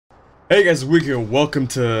Hey guys, Week here. Welcome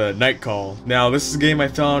to Night Call. Now, this is a game I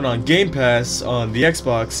found on Game Pass on the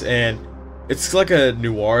Xbox, and it's like a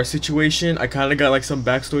noir situation. I kind of got like some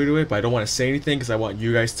backstory to it, but I don't want to say anything because I want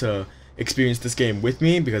you guys to experience this game with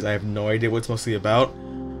me because I have no idea what it's mostly about.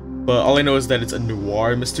 But all I know is that it's a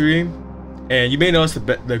noir mystery, and you may notice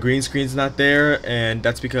the green screen's not there, and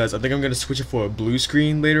that's because I think I'm gonna switch it for a blue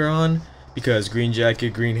screen later on because green jacket,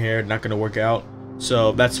 green hair, not gonna work out.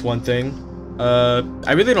 So that's one thing.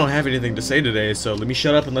 I really don't have anything to say today, so let me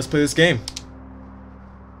shut up and let's play this game.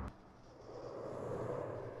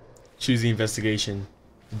 Choose the investigation.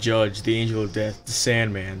 The judge, the angel of death, the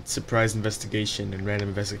Sandman, surprise investigation, and random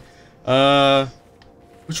investigation.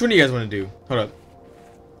 Which one do you guys want to do? Hold up.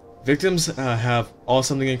 Victims have all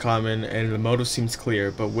something in common, and the motive seems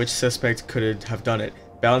clear, but which suspect could it have done it?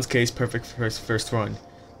 Balanced case, perfect first run.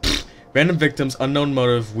 Random victims, unknown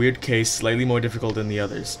motive, weird case, slightly more difficult than the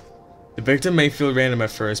others. The victim may feel random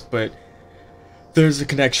at first, but there's a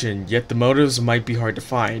connection, yet the motives might be hard to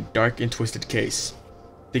find. Dark and twisted case.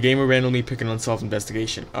 The game will randomly pick an unsolved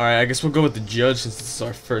investigation. Alright, I guess we'll go with the judge since this is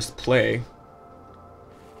our first play.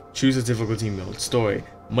 Choose a difficulty mode. Story.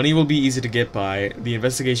 Money will be easy to get by. The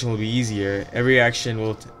investigation will be easier. Every action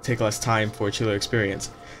will take less time for a chiller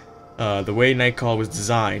experience. The way Night Call was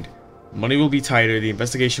designed. Money will be tighter. The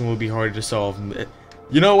investigation will be harder to solve.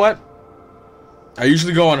 You know what? I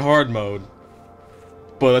usually go on hard mode,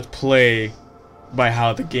 but let's play by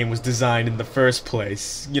how the game was designed in the first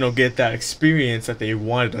place. You know, get that experience that they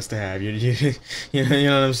wanted us to have. You know what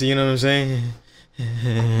I'm saying? You know what I'm saying?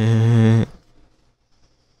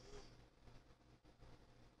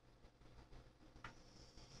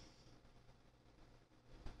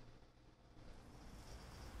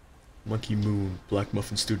 Monkey Moon, Black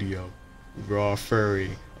Muffin Studio, Raw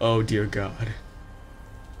Furry. Oh dear God.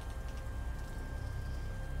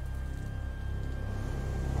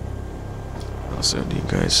 Also, do you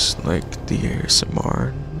guys like the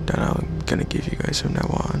ASMR that I'm gonna give you guys from now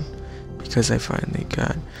on? Because I finally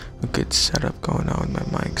got a good setup going on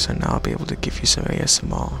with my mic, so now I'll be able to give you some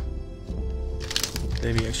ASMR.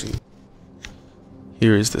 Maybe actually.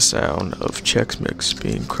 Here is the sound of Chex Mix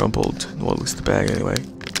being crumpled. Well, at least the bag anyway.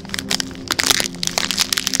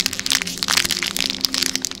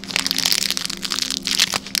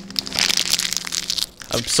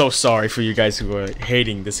 I'm so sorry for you guys who are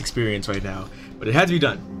hating this experience right now, but it had to be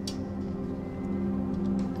done.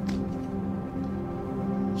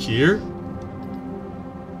 Here?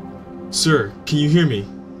 Sir, can you hear me?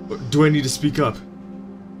 Or do I need to speak up?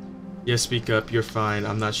 Yes, speak up. You're fine.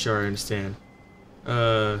 I'm not sure I understand.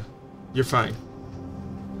 You're fine.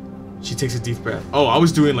 She takes a deep breath. Oh, I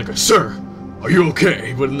was doing like a, sir, are you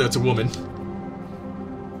okay? But that's a woman.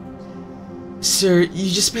 Sir,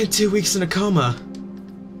 you just spent 2 weeks in a coma.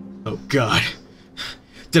 Oh God.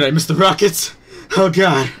 Did I miss the rockets? Oh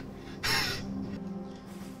God.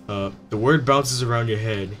 The word bounces around your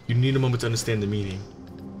head. You need a moment to understand the meaning.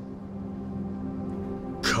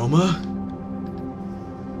 Coma?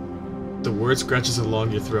 The word scratches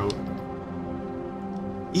along your throat.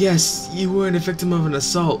 Yes, you were a victim of an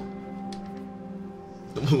assault.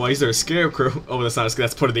 Why is there a scarecrow? Oh, that's not a,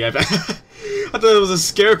 that's part of the IV. I thought it was a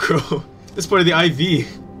scarecrow. That's part of the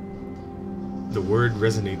IV. The word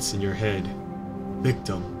resonates in your head.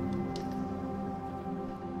 Victim.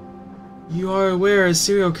 You are aware a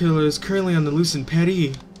serial killer is currently on the loose in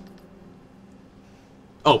Paris.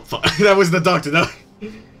 Oh, fuck. That was the doctor. No.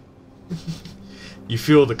 You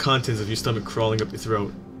feel the contents of your stomach crawling up your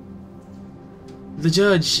throat. The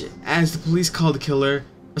judge, as the police called the killer,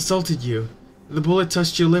 assaulted you. The bullet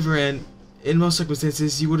touched your liver and, in most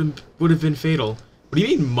circumstances, you would have been fatal. What do you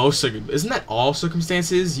mean most circumstances? Isn't that all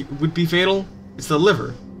circumstances would be fatal? It's the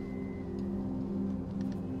liver.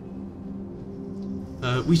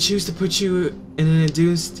 We choose to put you in an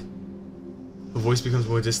induced... The voice becomes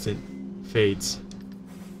more distant. Fades.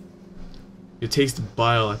 You taste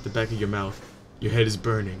bile at the back of your mouth. Your head is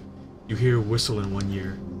burning. You hear a whistle in one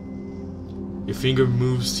ear. Your finger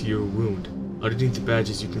moves to your wound. Underneath the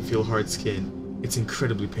badges you can feel hard skin. It's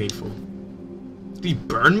incredibly painful. Did he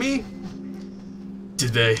burn me?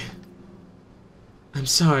 Did they? I'm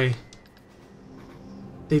sorry.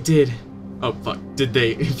 They did. Oh, fuck. Did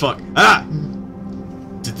they? Fuck. Ah!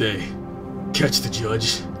 Did they catch the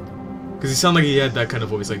judge? Because he sounded like he had that kind of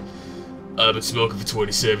voice, like, I've been smoking for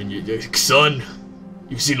 27 years. Son,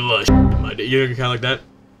 you've seen a lot of shit in my day. You know, kind of like that?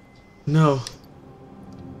 No.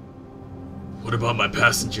 What about my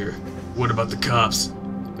passenger? What about the cops?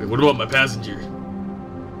 Wait, what about my passenger?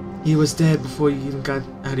 He was dead before you even got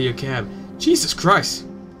out of your cab. Jesus Christ!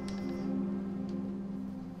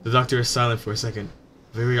 The doctor is silent for a second.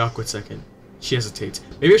 A very awkward second. She hesitates.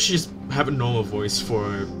 Maybe I should just have a normal voice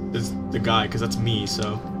for the guy, because that's me,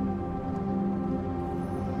 so.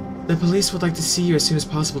 The police would like to see you as soon as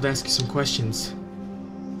possible to ask you some questions.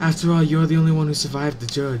 After all, you're the only one who survived the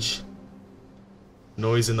judge.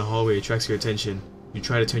 Noise in the hallway attracts your attention. You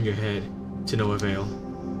try to turn your head, to no avail.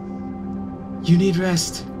 You need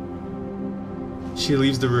rest. She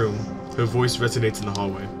leaves the room. Her voice resonates in the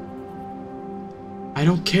hallway. I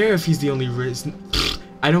don't care if he's the only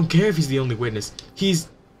I don't care if he's the only witness. He's...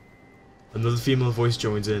 Another female voice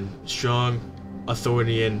joins in. Strong,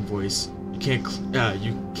 authoritative voice. You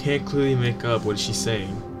can't clearly make up what she's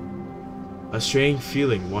saying. A strange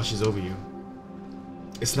feeling washes over you.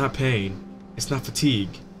 It's not pain. It's not fatigue.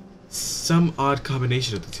 Some odd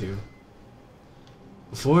combination of the two.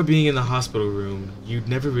 Before being in the hospital room, you'd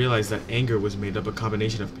never realized that anger was made up of a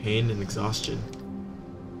combination of pain and exhaustion.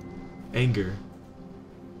 Anger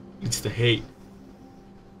leads to hate.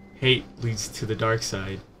 Hate leads to the dark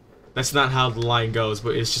side. That's not how the line goes,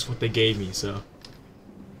 but it's just what they gave me, so.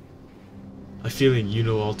 A feeling you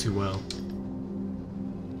know all too well.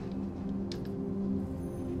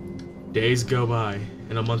 Days go by,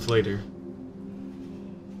 and a month later.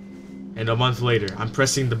 And a month later, I'm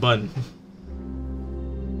pressing the button.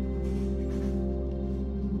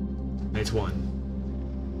 Night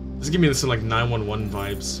 1. This is giving me some like 911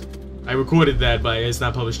 vibes. I recorded that, but it's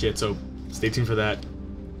not published yet, so stay tuned for that.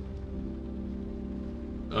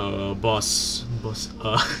 Boss.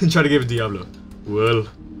 Try to give it Diablo. Well,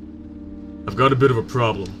 I've got a bit of a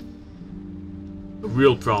problem. A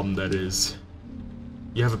real problem, that is.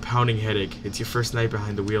 You have a pounding headache. It's your first night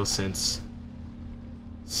behind the wheel since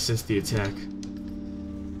the attack.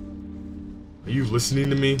 Are you listening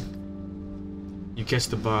to me? You catch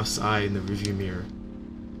the boss' eye in the rearview mirror.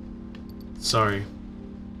 Sorry.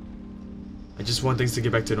 I just want things to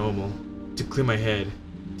get back to normal. To clear my head.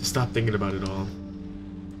 To stop thinking about it all.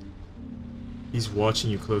 He's watching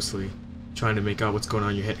you closely. Trying to make out what's going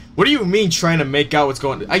on in your head. What do you mean trying to make out what's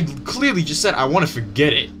going on? I clearly just said I want to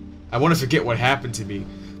forget it. I want to forget what happened to me.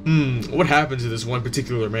 What happened to this one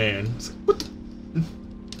particular man? It's like, what the...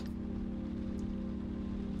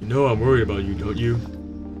 You know I'm worried about you, don't you?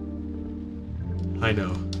 I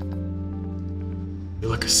know.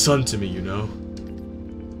 You're like a son to me, you know?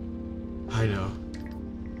 I know.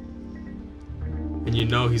 And you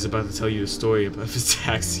know he's about to tell you a story about his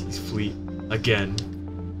taxi fleet again.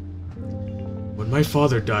 When my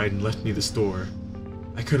father died and left me the store,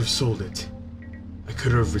 I could have sold it. I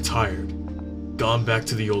could have retired. Gone back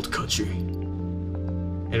to the old country.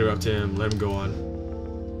 Interrupt him, let him go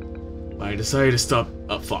on. But I decided to stop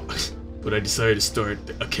But I decided to start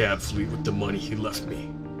a cab fleet with the money he left me.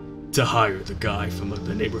 To hire the guy from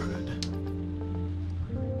the neighborhood.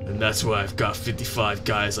 And that's why I've got 55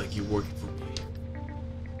 guys like you working for me.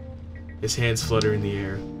 His hands flutter in the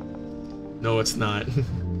air. No, it's not.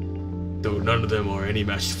 Though none of them are any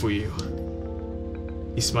match for you.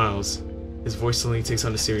 He smiles. His voice suddenly takes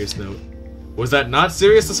on a serious note. Was that not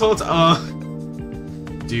serious this whole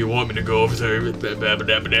time? Do you want me to go over there?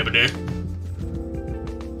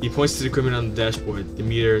 He points to the equipment on the dashboard, the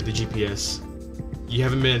meter, the GPS. You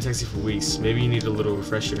haven't been in a taxi for weeks. Maybe you need a little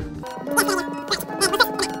refresher.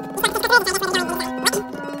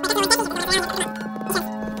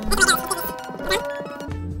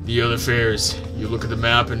 The other fares. You look at the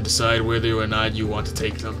map and decide whether or not you want to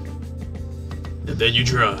take them. And then you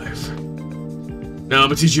drive. Now I'm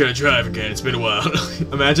gonna teach you how to drive again. It's been a while.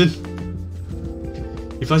 Imagine.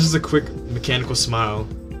 He flashes a quick mechanical smile.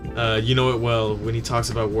 You know it well when he talks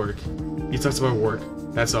about work. He talks about work.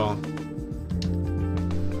 That's all.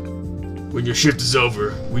 When your shift is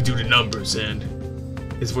over, we do the numbers and...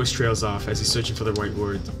 His voice trails off as he's searching for the right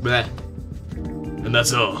word. Bleh. And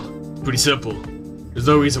that's all. Pretty simple. There's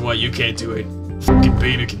no reason why you can't do it. Fucking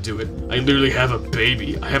baby can do it. I literally have a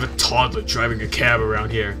baby. I have a toddler driving a cab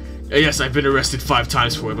around here. Yes, I've been arrested 5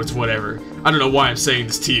 times for it, but it's whatever. I don't know why I'm saying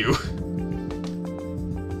this to you.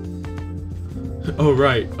 Oh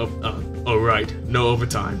right. Oh right. No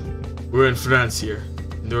overtime. We're in France here.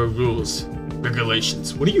 And there are rules.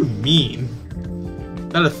 Regulations. What do you mean?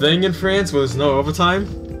 Is that a thing in France where there's no overtime?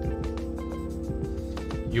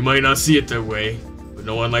 You might not see it that way, but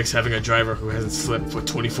no one likes having a driver who hasn't slept for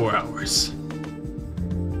 24 hours.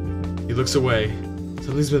 He looks away.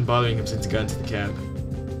 Something's been bothering him since he got into the cab.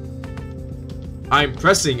 I'm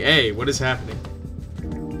pressing A. What is happening?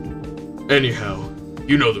 Anyhow,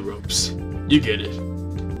 you know the ropes. You get it.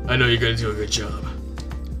 I know you're gonna do a good job.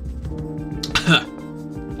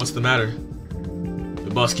 What's the matter?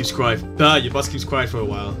 Your boss keeps quiet. Your boss keeps quiet for a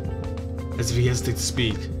while. As if he hesitates to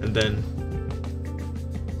speak, and then...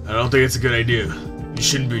 I don't think it's a good idea. You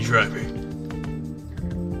shouldn't be driving.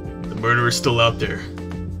 murderer's still out there.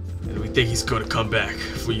 And we think he's gonna come back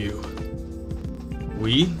for you.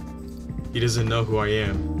 We? He doesn't know who I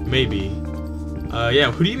am. Maybe.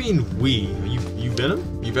 Yeah, who do you mean we? You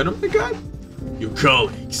Venom? You Venom the guy? Your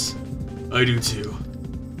colleagues. I do too.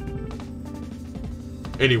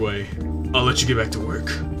 Anyway, I'll let you get back to work.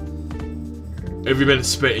 Every minute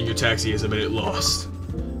spent in your taxi is a minute lost.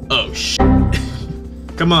 Oh, shit.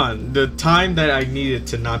 Come on, the time that I needed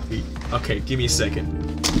to not be... Okay, give me a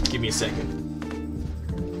second. Give me a second.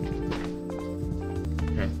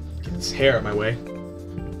 Okay, get this hair out of my way.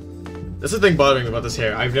 That's the thing bothering me about this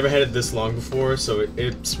hair. I've never had it this long before, so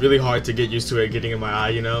it's really hard to get used to it getting in my eye,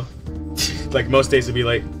 you know? Like, most days it'd be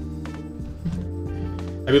like...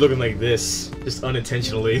 I'd be looking like this, just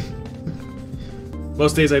unintentionally.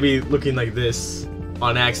 Most days I'd be looking like this,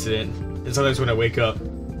 on accident. And sometimes when I wake up,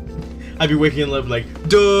 I'd be waking up like,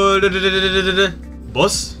 duh, da, da, da, da, da, da.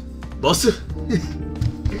 Boss? Boss?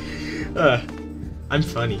 I'm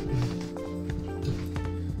funny.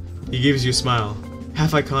 He gives you a smile.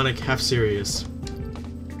 Half iconic, half serious.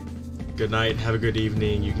 Good night, have a good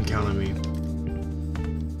evening, you can count on me.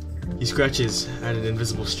 He scratches at an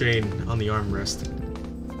invisible strain on the armrest.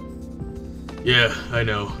 Yeah, I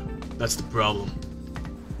know. That's the problem.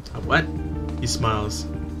 What? He smiles.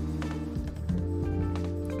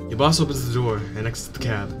 Your boss opens the door and exits the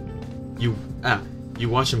cab. You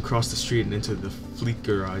watch him cross the street and enter the fleet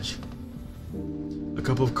garage. A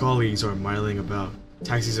couple of colleagues are miling about.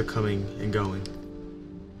 Taxis are coming and going.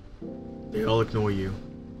 They all ignore you.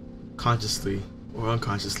 Consciously or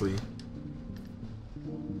unconsciously.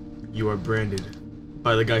 You are branded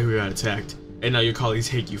by the guy who got attacked. And now your colleagues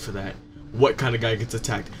hate you for that. What kind of guy gets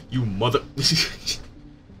attacked? You mother...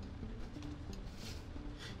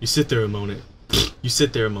 You sit there a moment. You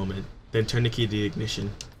sit there a moment, then turn the key to the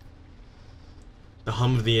ignition. The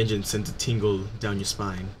hum of the engine sends a tingle down your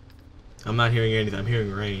spine. I'm not hearing anything, I'm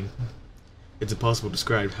hearing rain. It's impossible to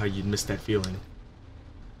describe how you'd miss that feeling.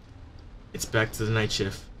 It's back to the night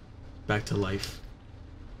shift. Back to life.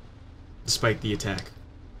 Despite the attack.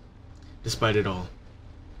 Despite it all.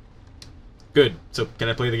 Good. So, can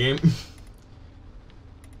I play the game?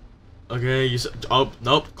 Okay, you said... Oh,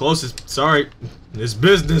 nope. Closest. Sorry. It's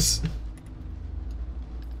business.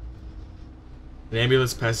 An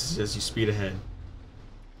ambulance passes as you speed ahead.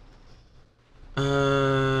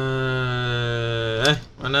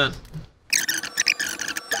 Why not?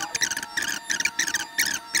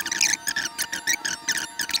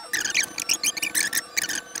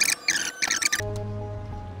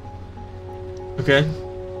 Okay.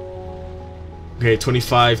 Okay,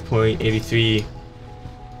 25.83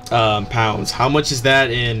 pounds. How much is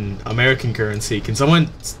that in American currency? Can someone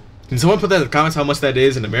put that in the comments how much that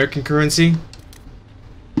is in American currency?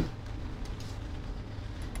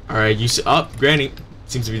 Alright, Granny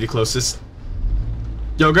seems to be the closest.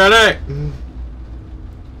 Yo, Granny!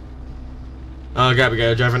 Oh god, we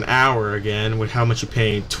gotta drive an hour again. With how much you're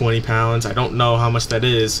paying? 20 pounds? I don't know how much that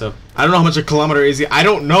is, so I don't know how much a kilometer is. I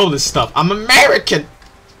don't know this stuff. I'm American!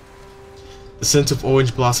 The scent of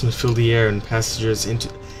orange blossoms fill the air and passengers into...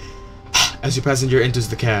 As your passenger enters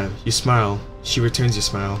the cab, you smile. She returns your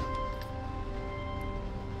smile.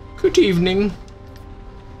 Good evening.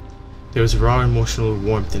 There was raw emotional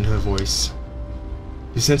warmth in her voice.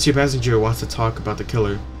 You sense your passenger wants to talk about the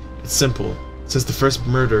killer. It's simple. Since the first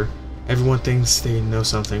murder, everyone thinks they know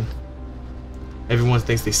something. Everyone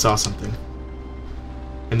thinks they saw something.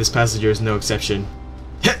 And this passenger is no exception.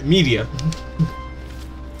 Media!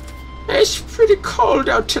 It's pretty cold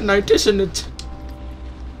out tonight, isn't it?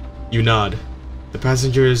 You nod. The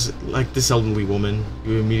passenger is like this elderly woman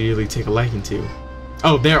you immediately take a liking to.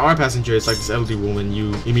 Oh, there are passengers like this elderly woman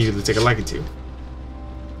you immediately take a liking to.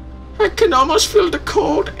 I can almost feel the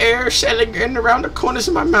cold air settling in around the corners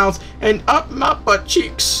of my mouth and up my butt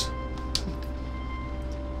cheeks.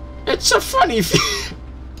 It's a funny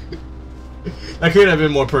That could have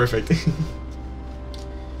been more perfect.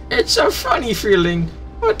 It's a funny feeling,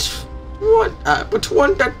 but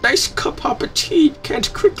one that nice cup of tea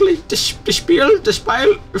can't quickly dispel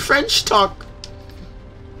French talk.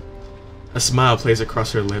 A smile plays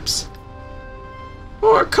across her lips.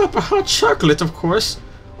 Or a cup of hot chocolate, of course.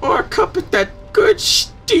 Or a cup of that good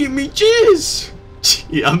steamy jizz.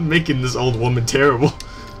 Yeah, I'm making this old woman terrible.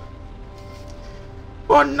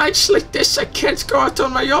 On nights like this, I can't go out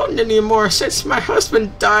on my own anymore since my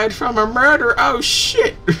husband died from a murder. Oh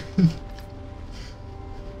shit.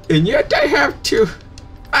 And yet I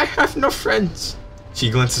have no friends. She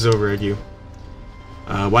glances over at you.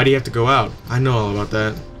 Why do you have to go out? I know all about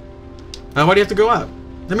that. Why do you have to go out?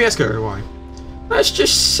 Let me ask her why. Let's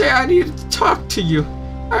just say I needed to talk to you.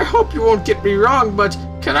 I hope you won't get me wrong, but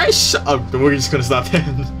can I oh, we're just gonna stop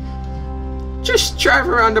then. Just drive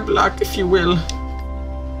around the block if you will.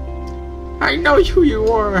 I know who you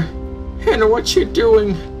are and what you're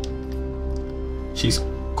doing. She's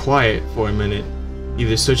quiet for a minute,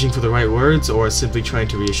 either searching for the right words or simply trying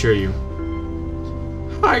to reassure you.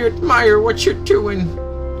 I admire what you're doing.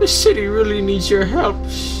 The city really needs your help.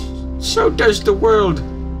 So does the world.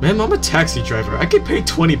 Ma'am, I'm a taxi driver. I get paid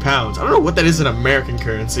 20 pounds. I don't know what that is in American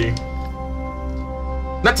currency.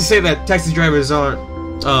 Not to say that taxi drivers aren't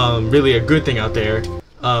really a good thing out there.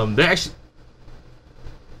 They're actually...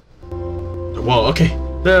 Well, okay.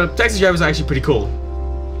 The taxi drivers are actually pretty cool.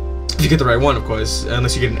 If you get the right one, of course.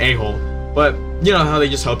 Unless you get an a-hole. But, you know how they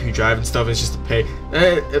just help you drive and stuff, and it's just to pay.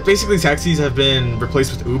 Basically, taxis have been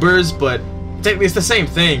replaced with Ubers, but technically it's the same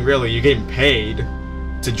thing, really. You're getting paid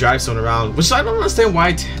to drive someone around, which I don't understand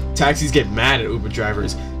why taxis get mad at Uber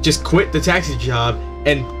drivers. Just quit the taxi job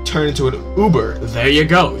and turn into an Uber. There you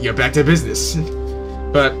go. You're back to business.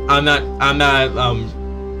 But I'm not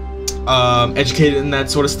educated in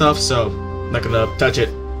that sort of stuff, so I'm not gonna touch it.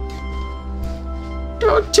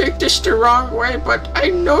 Don't take this the wrong way, but I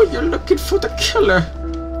know you're looking for the killer.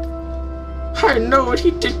 I know what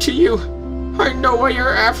he did to you. I know why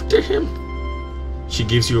you're after him. She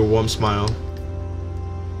gives you a warm smile.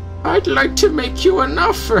 I'd like to make you an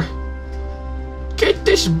offer. Get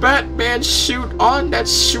this Batman suit on that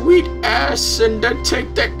sweet ass and then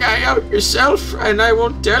take that guy out yourself, and I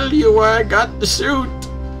won't tell you why I got the suit.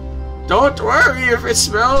 Don't worry if it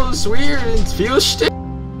smells weird and feels stiff.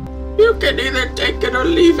 You can either take it or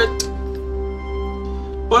leave it.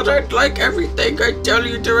 But I'd like everything I tell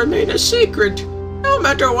you to remain a secret, no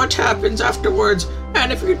matter what happens afterwards.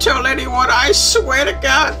 And if you tell anyone, I swear to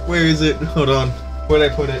God. Where is it? Hold on. Where'd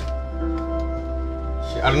I put it?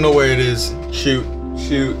 I don't know where it is. Shoot.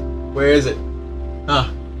 Where is it? Ah.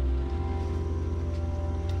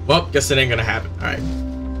 Well, guess it ain't gonna happen. Alright.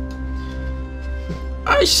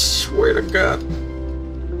 I swear to God.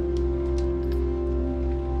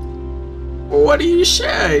 What do you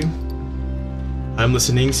say? I'm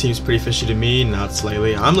listening. Seems pretty fishy to me. Not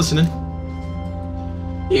slightly. I'm listening.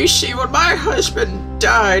 You see, when my husband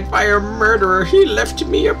died by a murderer, he left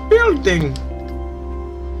me a building.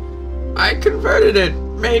 I converted it,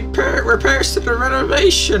 made repairs to the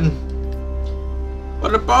renovation.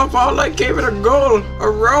 But above all, I gave it a goal, a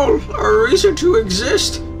role, a reason to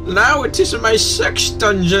exist. Now it is my sex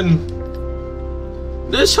dungeon.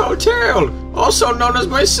 This hotel, also known as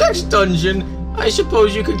my sex dungeon, I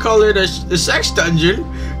suppose you could call it the sex dungeon,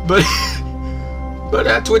 but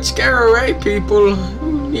that would scare away people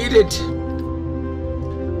who need it.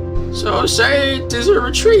 So say it is a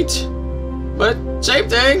retreat, but same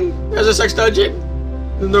thing as a sex dungeon.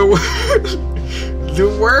 The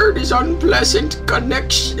word is unpleasant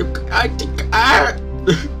connection.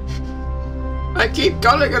 I keep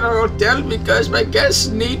calling it a hotel because my guests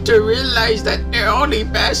need to realize that they're only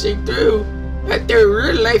passing through, that their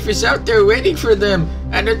real life is out there waiting for them,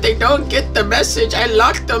 and if they don't get the message, I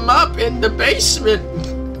lock them up in the basement.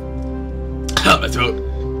 Oh, my throat.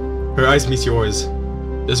 Her eyes meet yours.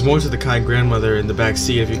 There's more to the kind grandmother in the back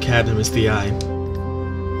seat of your cab than meets the eye.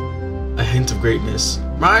 A hint of greatness.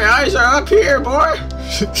 My eyes are up here, boy.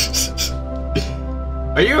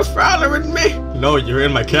 Are you following me? No, you're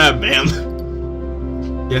in my cab, ma'am.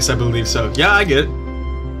 Yes, I believe so. Yeah, I get it.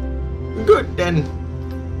 Good then.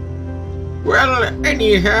 Well,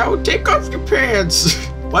 anyhow, take off your pants.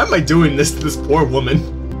 Why am I doing this to this poor woman?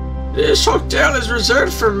 This hotel is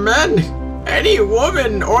reserved for men. Any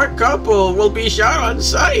woman or couple will be shot on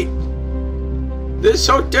sight. This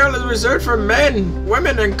hotel is reserved for men,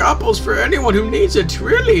 women, and couples, for anyone who needs it,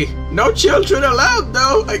 really. No children allowed,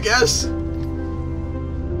 though, I guess.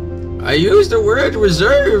 I use the word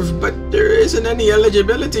reserve, but there isn't any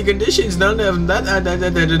eligibility conditions, none of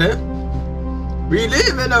that. We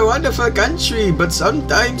live in a wonderful country, but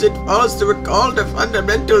sometimes it falls to recall the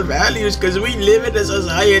fundamental values because we live in a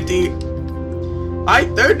society. I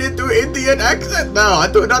turned into Indian accent now. I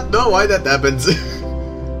do not know why that happens.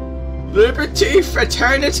 Liberty,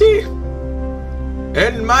 fraternity.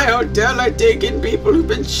 In my hotel, I take in people who've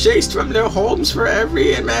been chased from their homes for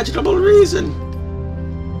every imaginable reason.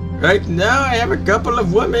 Right now, I have a couple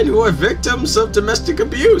of women who are victims of domestic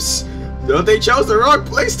abuse, though they chose the wrong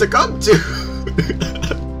place to come to.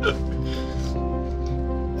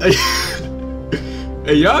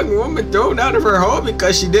 A young woman thrown out of her home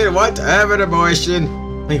because she didn't want to have an abortion.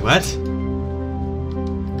 Wait, what?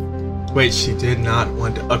 Wait, she did not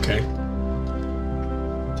want to... Okay.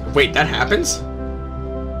 Wait, that happens?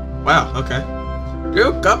 Wow, okay.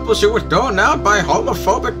 Two couples who were thrown out by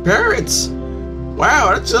homophobic parents.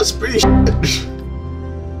 Wow, that's pretty shit.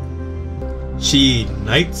 She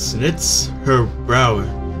knits her brow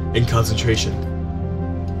in concentration.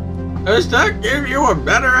 Does that give you a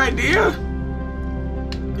better idea?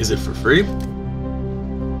 Is it for free?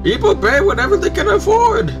 People pay whatever they can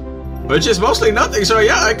afford. Which is mostly nothing, so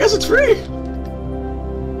yeah, I guess it's free.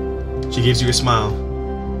 She gives you a smile.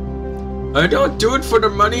 I don't do it for the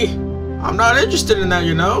money. I'm not interested in that,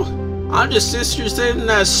 you know. I'm just interested in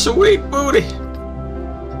that sweet booty.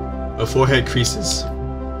 Her forehead creases.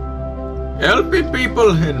 Helping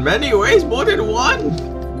people in many ways, more than one.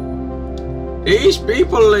 These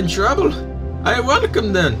people in trouble, I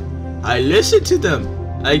welcome them. I listen to them.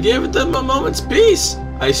 I give them a moment's peace.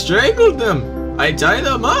 I strangle them. I tie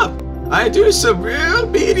them up. I do some real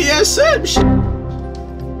BDSM shit.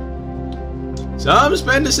 Some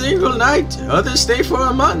spend a single night, others stay for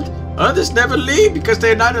a month, others never leave because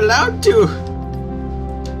they're not allowed to.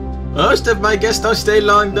 Most of my guests don't stay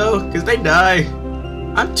long though, because they die.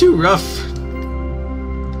 I'm too rough.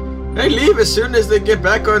 They leave as soon as they get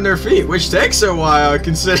back on their feet, which takes a while,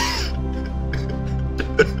 consider.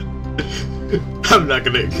 I'm not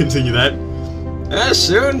gonna continue that. As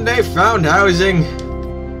soon they found housing.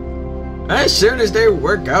 As soon as they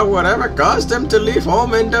work out whatever caused them to leave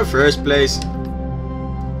home in the first place.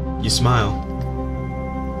 You smile.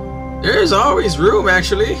 There's always room,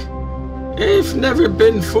 actually. They've never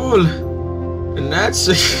been full. And that's...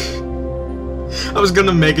 I was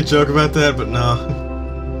gonna make a joke about that, but no.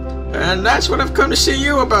 And that's what I've come to see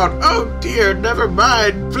you about. Oh dear, never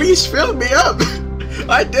mind. Please fill me up.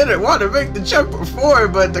 I didn't want to make the joke before,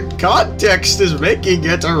 but the context is making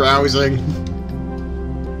it arousing.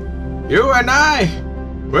 You and I,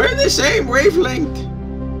 we're the same wavelength.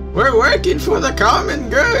 We're working for the common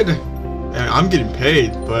good. And I'm getting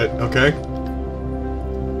paid, but okay.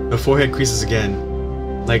 Her forehead creases again,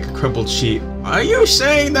 like a crumpled sheet. Are you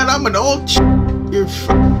saying that I'm an old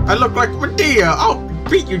I look like Medea. I'll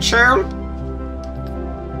beat you, child.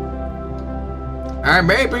 I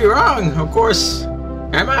may be wrong, of course.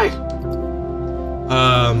 Am I?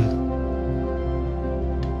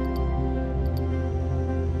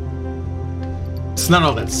 It's not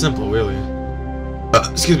all that simple, really.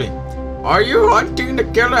 Excuse me. Are you hunting the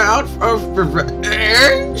killer out of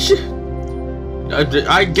revenge?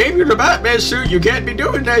 I gave you the Batman suit. You can't be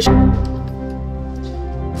doing that shit.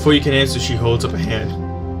 Before you can answer, she holds up a hand.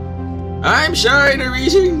 I'm sorry, the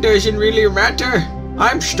reason doesn't really matter.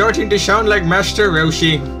 I'm starting to sound like Master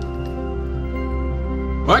Roshi.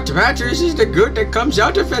 What matters is the good that comes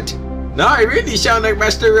out of it. Now I really sound like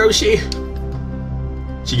Master Roshi.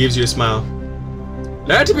 She gives you a smile.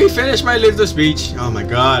 Let me finish my little speech. Oh my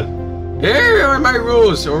god. Here are my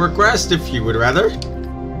rules, or requests if you would rather.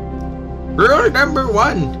 Rule number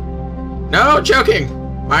 1. No joking.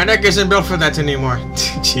 My neck isn't built for that anymore.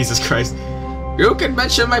 Jesus Christ. You can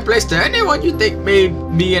mention my place to anyone you think may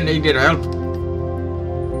be in need of help.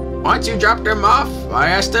 Once you drop them off, I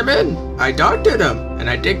ask them in. I talk to them, and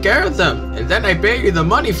I take care of them, and then I pay you the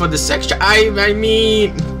money for the sex. I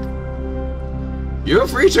mean, you're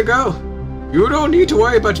free to go. You don't need to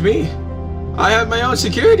worry about me. I have my own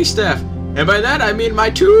security staff, and by that I mean my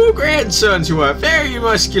 2 grandsons who are very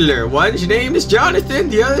muscular. One's name is Jonathan,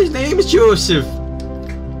 the other's name is Joseph.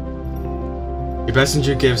 Your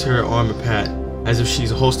passenger gives her arm a pat, as if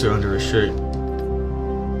she's a holster under her shirt.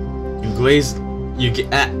 You glaze.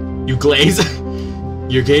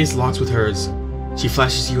 Your gaze locks with hers. She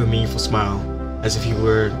flashes you a meaningful smile, as if you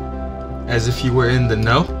were in the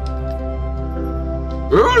know.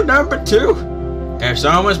 Rule number 2. If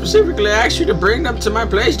someone specifically asks you to bring them to my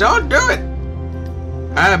place, don't do it.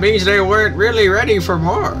 That means they weren't really ready for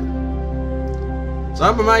more.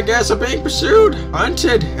 Some of my guests are being pursued,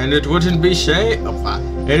 hunted, and it would be a shame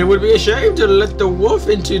to let the wolf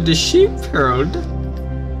into the sheep herd.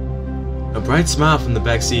 A bright smile from the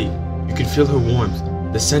back seat. You can feel her warmth.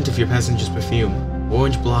 The scent of your passenger's perfume,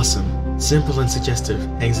 orange blossom, simple and suggestive,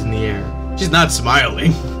 hangs in the air. She's not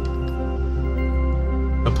smiling.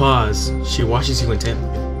 A pause. She watches you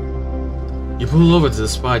intently. You pull over to the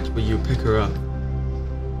spot where you pick her up.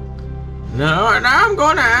 Now I'm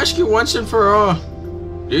going to ask you once and for all.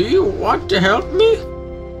 Do you want to help me?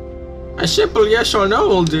 A simple yes or no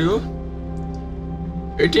will do.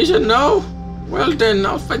 It is a no? Well then,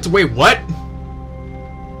 I'll fight. Wait, what?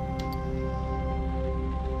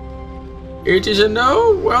 It is a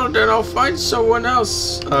no? Well then, I'll find someone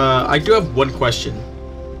else. I do have one question.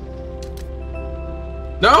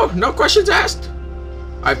 No questions asked.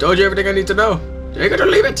 I've told you everything I need to know. Take it or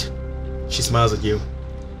leave it. She smiles at you.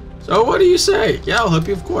 So what do you say? Yeah, I'll help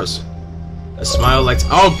you, of course. A smile lights.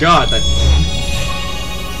 Oh god,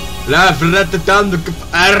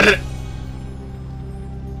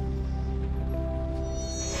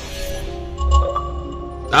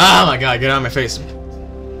 Ah, my God, get out of my face.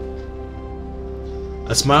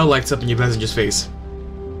 A smile lights up in your passenger's face.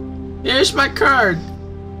 Here's my card.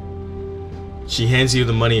 She hands you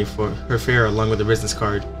the money for her fare along with the business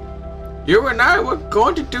card. You and I were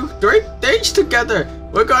going to do great things together.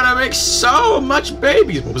 We're gonna make so much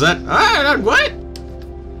babies. What was that? What?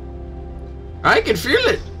 I can feel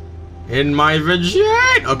it. In my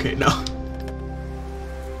vagina. Okay, no.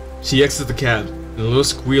 She exits the cab, and a little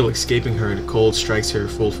squeal escaping her, and the cold strikes her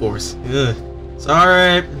full force. Ugh.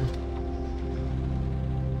 Sorry.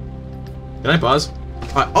 Can I pause?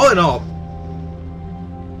 All in all,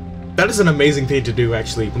 that is an amazing thing to do,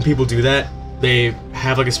 actually. When people do that, they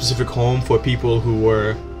have like a specific home for people who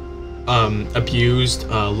were abused,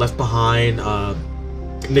 left behind,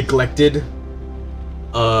 neglected,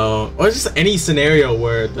 or just any scenario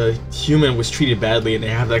where the human was treated badly, and they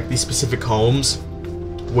have like these specific homes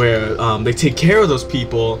where they take care of those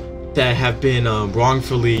people that have been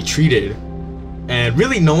wrongfully treated. And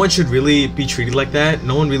really, no one should really be treated like that.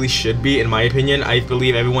 No one really should be, in my opinion. I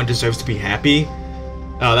believe everyone deserves to be happy.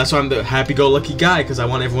 That's why I'm the happy-go-lucky guy, because I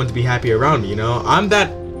want everyone to be happy around me, you know? I'm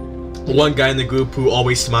that one guy in the group who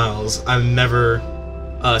always smiles. I'm never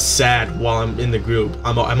sad while I'm in the group.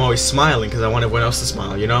 I'm always smiling because I want everyone else to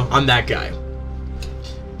smile, you know? I'm that guy.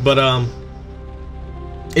 But,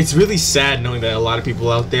 it's really sad knowing that a lot of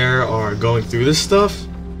people out there are going through this stuff.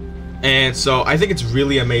 And so I think it's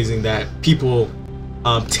really amazing that people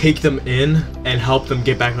take them in and help them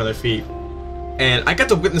get back on their feet. And I got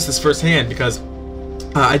to witness this firsthand because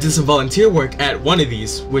I did some volunteer work at one of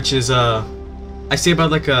these, which is I stay about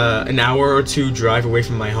like an hour or two drive away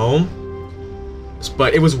from my home.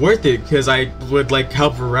 But it was worth it because I would like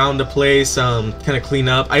help around the place, kind of clean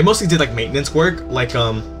up. I mostly did like maintenance work, like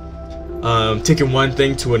taking one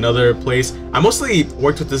thing to another place. I mostly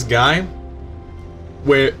worked with this guy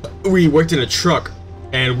where we worked in a truck,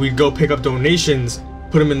 and we'd go pick up donations,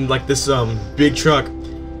 put them in like this big truck,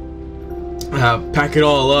 pack it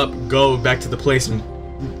all up, go back to the place and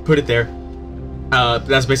put it there.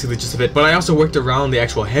 That's basically just of it. But I also worked around the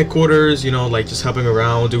actual headquarters, you know, like just helping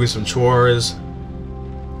around, doing some chores,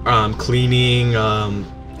 cleaning out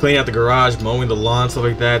the garage, mowing the lawn, stuff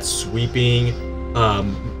like that, sweeping,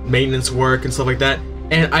 maintenance work and stuff like that.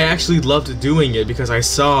 And I actually loved doing it because I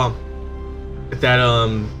saw that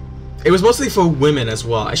it was mostly for women as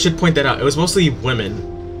well. I should point that out. It was mostly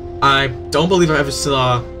women. I don't believe I ever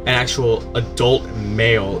saw an actual adult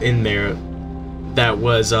male in there that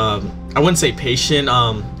was I wouldn't say patient,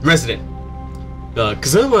 resident,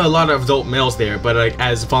 because there were a lot of adult males there, but like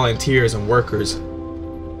as volunteers and workers.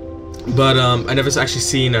 But I never actually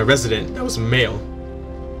seen a resident that was male.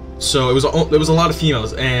 So it was a lot of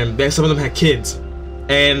females, and some of them had kids,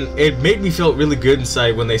 and it made me feel really good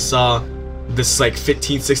inside when they saw this like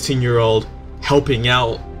 15-16-year-old helping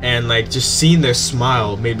out, and like just seeing their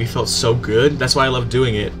smile made me feel so good. That's why I love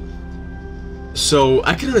doing it. So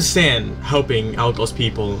I can understand helping out those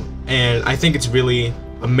people, and I think it's really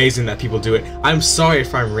amazing that people do it. I'm sorry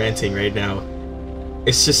if I'm ranting right now.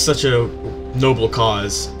 It's just such a noble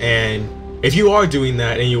cause, and if you are doing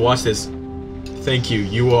that and you watch this, thank you.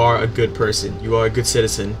 You are a good person. You are a good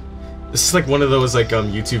citizen. This is like one of those like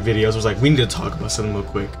YouTube videos where it's like, we need to talk about something real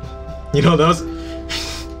quick. You know, that was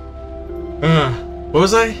what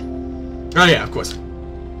was I? Oh yeah, of course.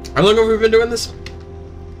 How long have we been doing this?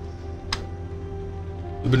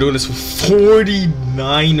 We've been doing this for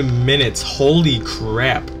 49 minutes. Holy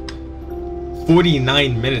crap.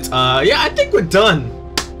 49 minutes. Yeah, I think we're done.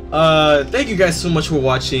 Thank you guys so much for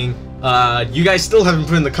watching. You guys still haven't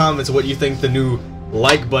put in the comments what you think the new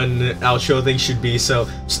like button outro thing should be, so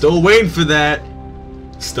still waiting for that.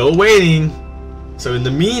 Still waiting. So in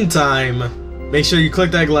the meantime, make sure you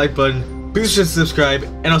click that like button, please subscribe,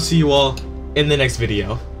 and I'll see you all in the next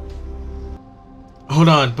video. Hold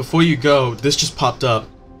on, before you go, this just popped up.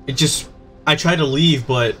 I tried to leave,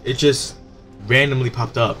 but it just randomly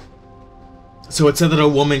popped up. So it said that a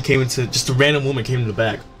random woman came into the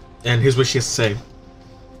back, and here's what she has to say.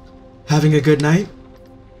 Having a good night?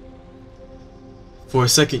 For a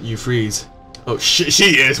second, you freeze. Oh shit,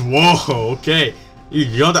 she is. Whoa, okay. You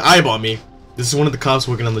don't have to eyeball me. This is one of the cops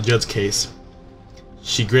working on the Judd's case.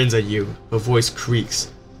 She grins at you. Her voice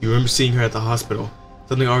creaks. You remember seeing her at the hospital.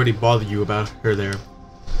 Something already bothered you about her there.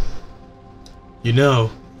 You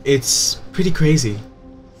know, it's pretty crazy.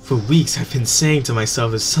 For weeks, I've been saying to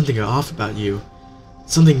myself there's something off about you.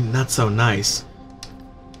 Something not so nice.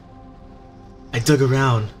 I dug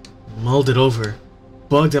around, mulled it over,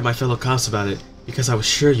 bugged at my fellow cops about it, because I was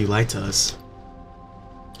sure you lied to us.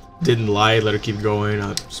 didn't lie, let her keep going.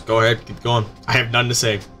 Just go ahead, keep going. I have nothing to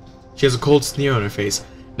say. She has a cold sneer on her face.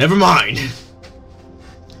 Never mind.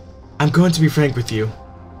 I'm going to be frank with you.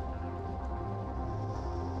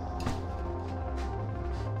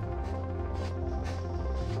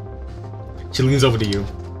 She leans over to you.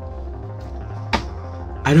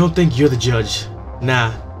 I don't think you're the judge.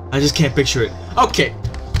 Nah, I just can't picture it. Okay.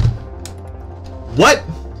 What?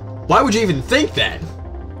 Why would you even think that?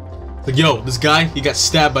 Like, yo, this guy, he got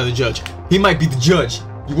stabbed by the judge. He might be the judge.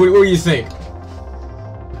 What do you think?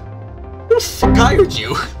 Who the fuck hired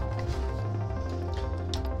you?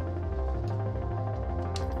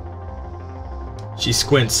 She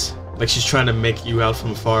squints, like she's trying to make you out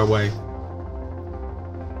from far away.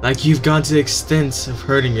 Like you've gone to the extent of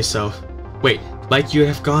hurting yourself. Wait, like you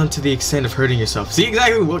have gone to the extent of hurting yourself. See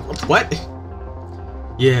exactly what?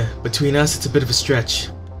 Yeah, between us it's a bit of a stretch.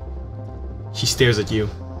 She stares at you.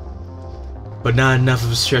 But not enough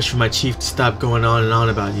of a stretch for my chief to stop going on and on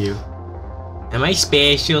about you. Am I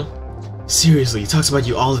special? Seriously, he talks about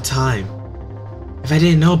you all the time. If I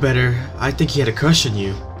didn't know better, I'd think he had a crush on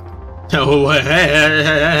you. Oh, what?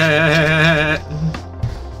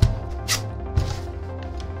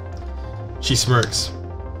 She smirks.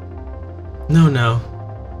 No.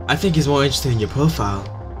 I think he's more interested in your profile.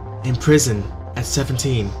 In prison, at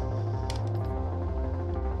 17.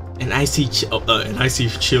 An icy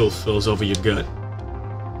chill fills over your gut.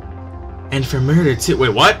 And for murder too. Wait,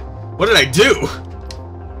 what? What did I do?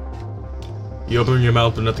 You open your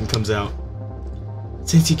mouth but nothing comes out.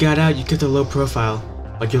 Since you got out, you kept a low profile.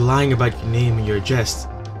 Like you're lying about your name and your address.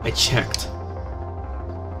 I checked.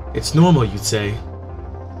 It's normal, you'd say.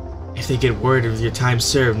 If they get word of your time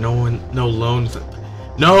served, no loan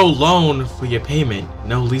for your payment,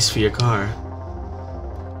 no lease for your car.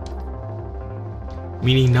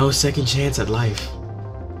 Meaning no second chance at life.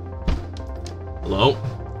 Hello?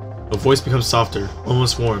 Her voice becomes softer,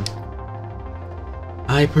 almost warm.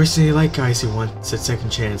 I personally like guys who want a second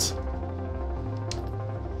chance.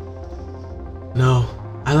 No,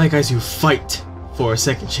 I like guys who fight for a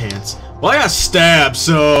second chance. Well, I got stabbed,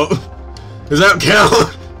 so does that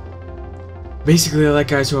count? Basically, I like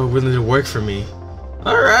guys who are willing to work for me.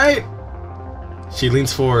 Alright. She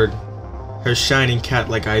leans forward, her shining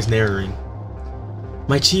cat-like eyes narrowing.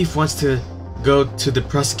 My chief wants to go to the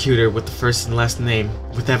prosecutor with the first and last name,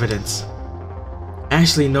 with evidence.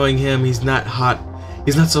 Actually, knowing him, he's not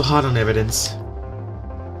so hot on evidence.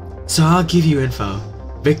 So I'll give you info.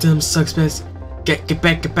 Victims, suspects, get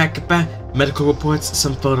back, medical reports,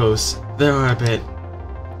 some photos. There are a bit.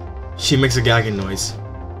 She makes a gagging noise.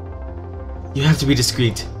 You have to be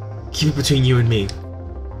discreet. Keep it between you and me.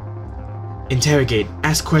 Interrogate,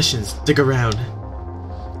 ask questions, dig around.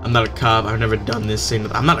 I'm not a cop, I've never done this.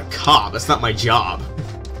 I'm not a cop, that's not my job.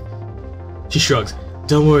 She shrugs.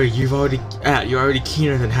 Don't worry, you're already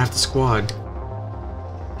keener than half the squad.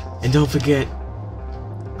 And don't forget,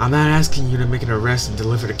 I'm not asking you to make an arrest and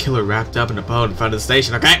deliver the killer wrapped up in a boat in front of the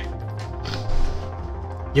station, okay?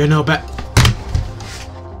 You're no bet.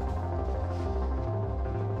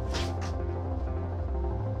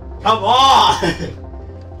 Come on!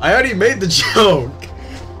 I already made the joke.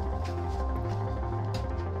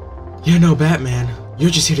 You're no Batman. You're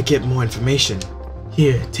just here to get more information.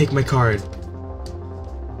 Here, take my card.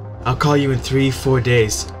 I'll call you in 3-4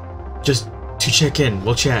 days. Just to check in.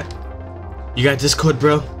 We'll chat. You got Discord,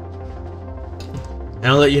 bro? And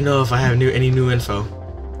I'll let you know if I have any new info.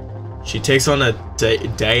 She takes on a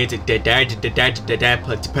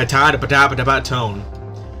tone,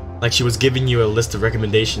 like she was giving you a list of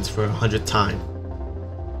recommendations for 100th time.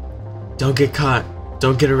 Don't get caught.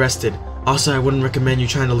 Don't get arrested. Also, I wouldn't recommend you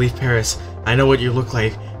trying to leave Paris. I know what you look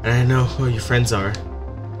like, and I know who your friends are.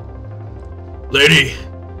 Lady,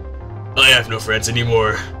 I have no friends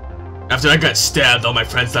anymore. After I got stabbed, all my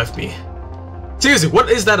friends left me. Seriously,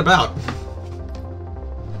 what is that about?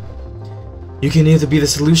 You can either be the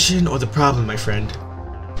solution or the problem, my friend.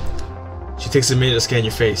 She takes a minute to scan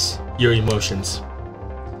your face, your emotions.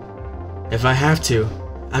 If I have to,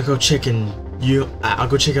 I'll go check in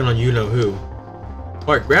on you know who.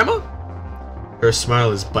 What, Grandma? Her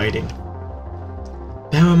smile is biting.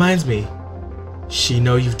 That reminds me. She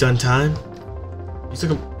know you've done time?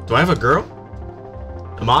 Do I have a girl?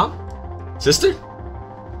 A mom? Sister?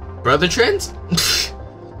 Brother trends?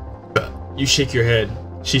 You shake your head.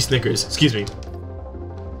 She snickers. Excuse me.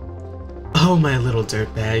 Oh, my little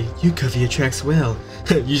dirtbag. You cover your tracks well.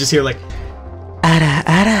 You just hear like,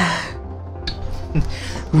 Ara.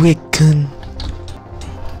 Wickun.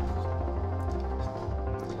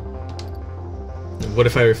 What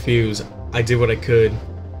if I refuse? I did what I could.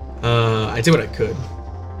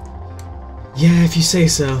 Yeah, if you say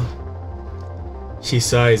so. She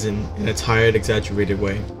sighs in a tired, exaggerated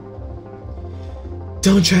way.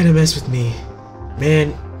 Don't try to mess with me.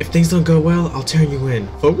 Man, if things don't go well, I'll turn you in.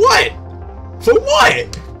 For what? For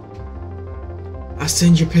what? I'll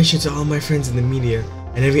send your picture to all my friends in the media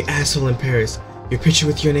and every asshole in Paris. Your picture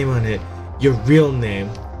with your name on it. Your real name.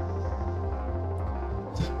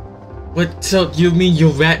 What? So you mean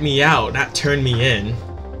you'll rat me out, not turn me in?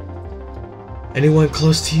 Anyone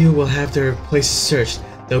close to you will have their places searched.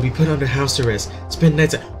 They'll be put under house arrest. Spend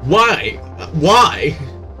nights at— Why? Why?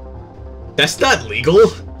 That's not legal.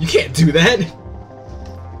 You can't do that.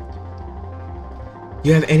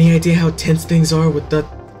 You have any idea how tense things are with the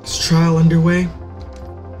trial underway?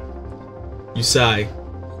 You sigh.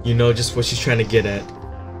 You know just what she's trying to get at.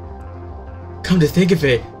 Come to think of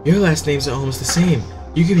it, your last names are almost the same.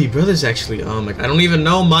 You could be brothers actually. Like, I don't even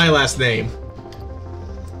know my last name.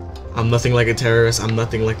 I'm nothing like a terrorist. I'm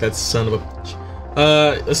nothing like that son of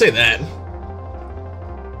a... let's say that.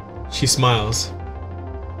 She smiles.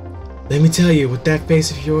 Let me tell you, with that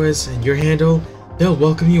face of yours and your handle, they'll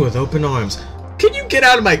welcome you with open arms. Can you get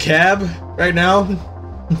out of my cab right now?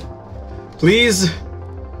 Please?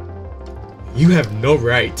 You have no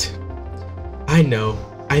right. I know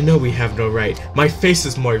we have no right. My face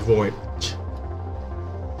is more void.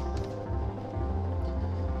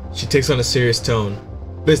 She takes on a serious tone,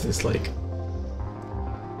 businesslike.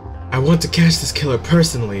 I want to catch this killer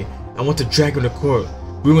personally. I want to drag him to court,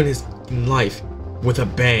 ruin his life with a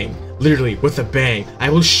bang. Literally, with a bang. I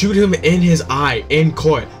will shoot him in his eye in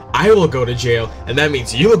court. I will go to jail, and that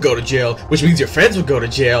means you will go to jail, which means your friends will go to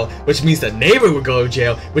jail, which means the neighbor will go to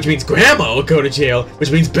jail, which means grandma will go to jail,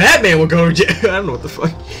 which means Batman will go to jail. I don't know what the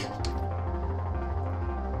fuck.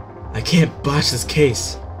 I can't botch this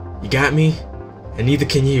case. You got me? And neither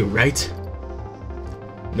can you, right?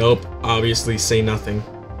 Nope, obviously say nothing.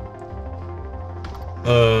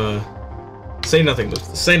 Say nothing,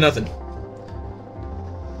 say nothing.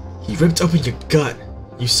 He ripped open your gut.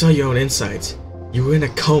 You saw your own insides. You were in a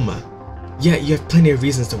coma. Yet you have plenty of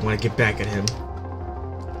reasons to want to get back at him.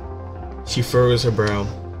 She furrows her brow.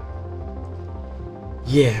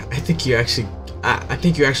 Yeah, I think you're actually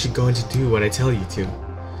going to do what I tell you to.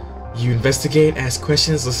 You investigate, ask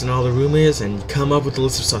questions, listen to all the rumors, and come up with a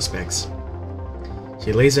list of suspects.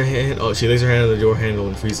 She lays her hand on the door handle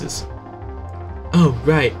and freezes. Oh,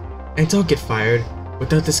 right. And don't get fired.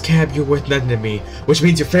 Without this cab, you're worth nothing to me. Which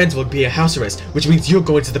means your friends will be a house arrest. Which means you'll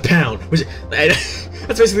go into the pound.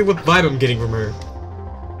 That's basically what vibe I'm getting from her.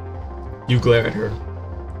 You glare at her.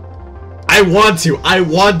 I want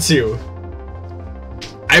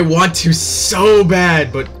to so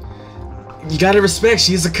bad, but you gotta respect,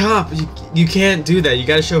 she's a cop. You can't do that. You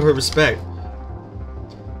gotta show her respect.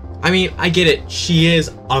 I mean, I get it. She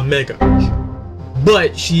is a mega.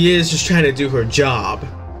 But she is just trying to do her job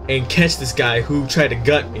and catch this guy who tried to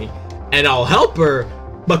gut me. And I'll help her,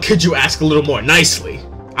 but could you ask a little more nicely?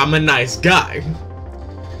 I'm a nice guy.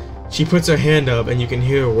 She puts her hand up and you can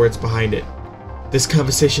hear her words behind it. This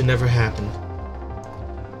conversation never happened.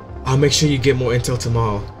 I'll make sure you get more intel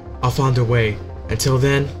tomorrow. I'll find a way. Until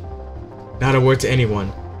then, not a word to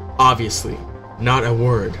anyone. Obviously, not a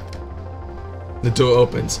word. The door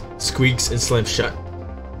opens, squeaks, and slams shut.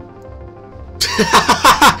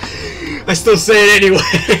 I still say it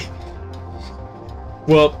anyway.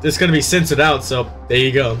 Well, it's gonna be censored out, so there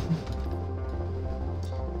you go.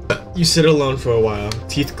 You sit alone for a while,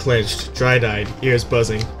 teeth clenched, dry-eyed, ears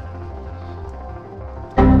buzzing.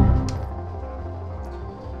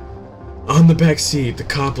 On the back seat, the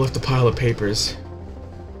cop left a pile of papers.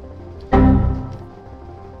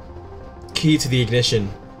 Key to the ignition,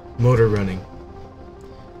 motor running.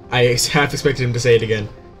 I half expected him to say it again.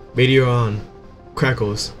 Radio on,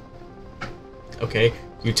 crackles. Okay,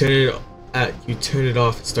 you turn it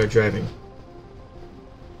off and start driving.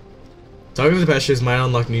 Talking to the passengers might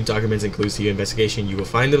unlock new documents and clues to your investigation. You will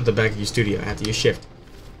find them at the back of your studio after your shift.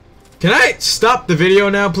 Can I stop the video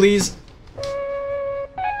now, please?